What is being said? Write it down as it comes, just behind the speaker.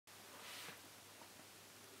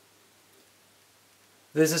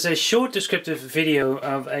This is a short descriptive video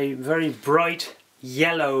of a very bright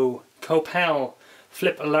yellow Copal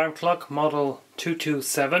flip alarm clock model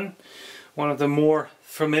 227, one of the more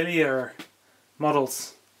familiar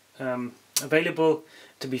models available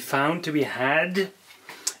to be found, to be had.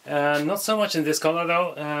 Not so much in this color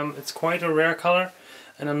though, it's quite a rare color,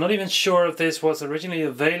 and I'm not even sure if this was originally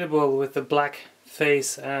available with the black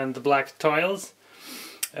face and the black tiles.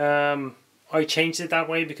 I changed it that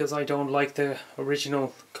way because I don't like the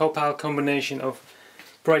original Copal combination of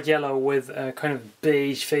bright yellow with a kind of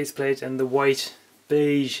beige faceplate and the white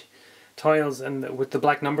beige tiles and with the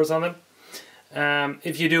black numbers on them.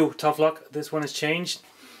 If you do, tough luck, this one has changed.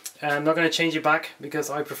 I'm not going to change it back because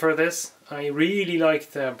I prefer this. I really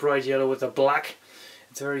like the bright yellow with the black.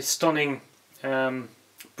 It's a very stunning,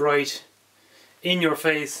 bright,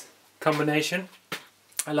 in-your-face combination.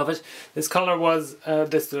 I love it. This color was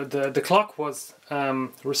the clock was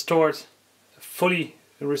restored, fully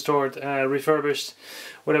restored, refurbished,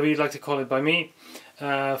 whatever you'd like to call it by me,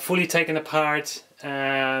 fully taken apart,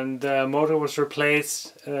 and the motor was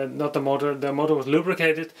replaced. Not the motor was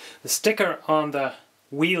lubricated. The sticker on the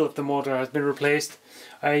wheel of the motor has been replaced.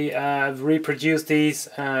 I have reproduced these.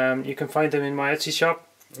 You can find them in my Etsy shop.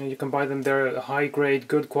 You can buy them. They're high grade,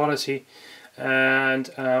 good quality. And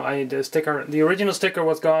the original sticker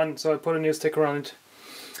was gone, so I put a new sticker on it.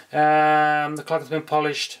 The clock has been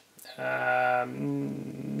polished,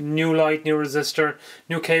 new light, new resistor,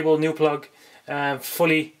 new cable, new plug,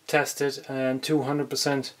 fully tested and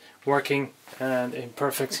 200% working and in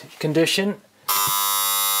perfect condition.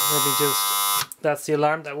 Let me just, that's the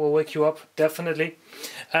alarm that will wake you up, definitely.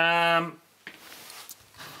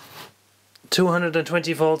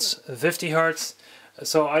 220 volts, 50 hertz.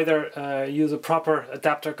 So either use a proper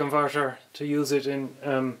adapter converter to use it in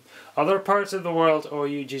other parts of the world, or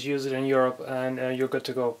you just use it in Europe and you're good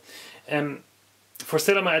to go. For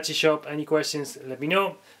still on my Etsy shop, any questions, let me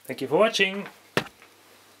know. Thank you for watching.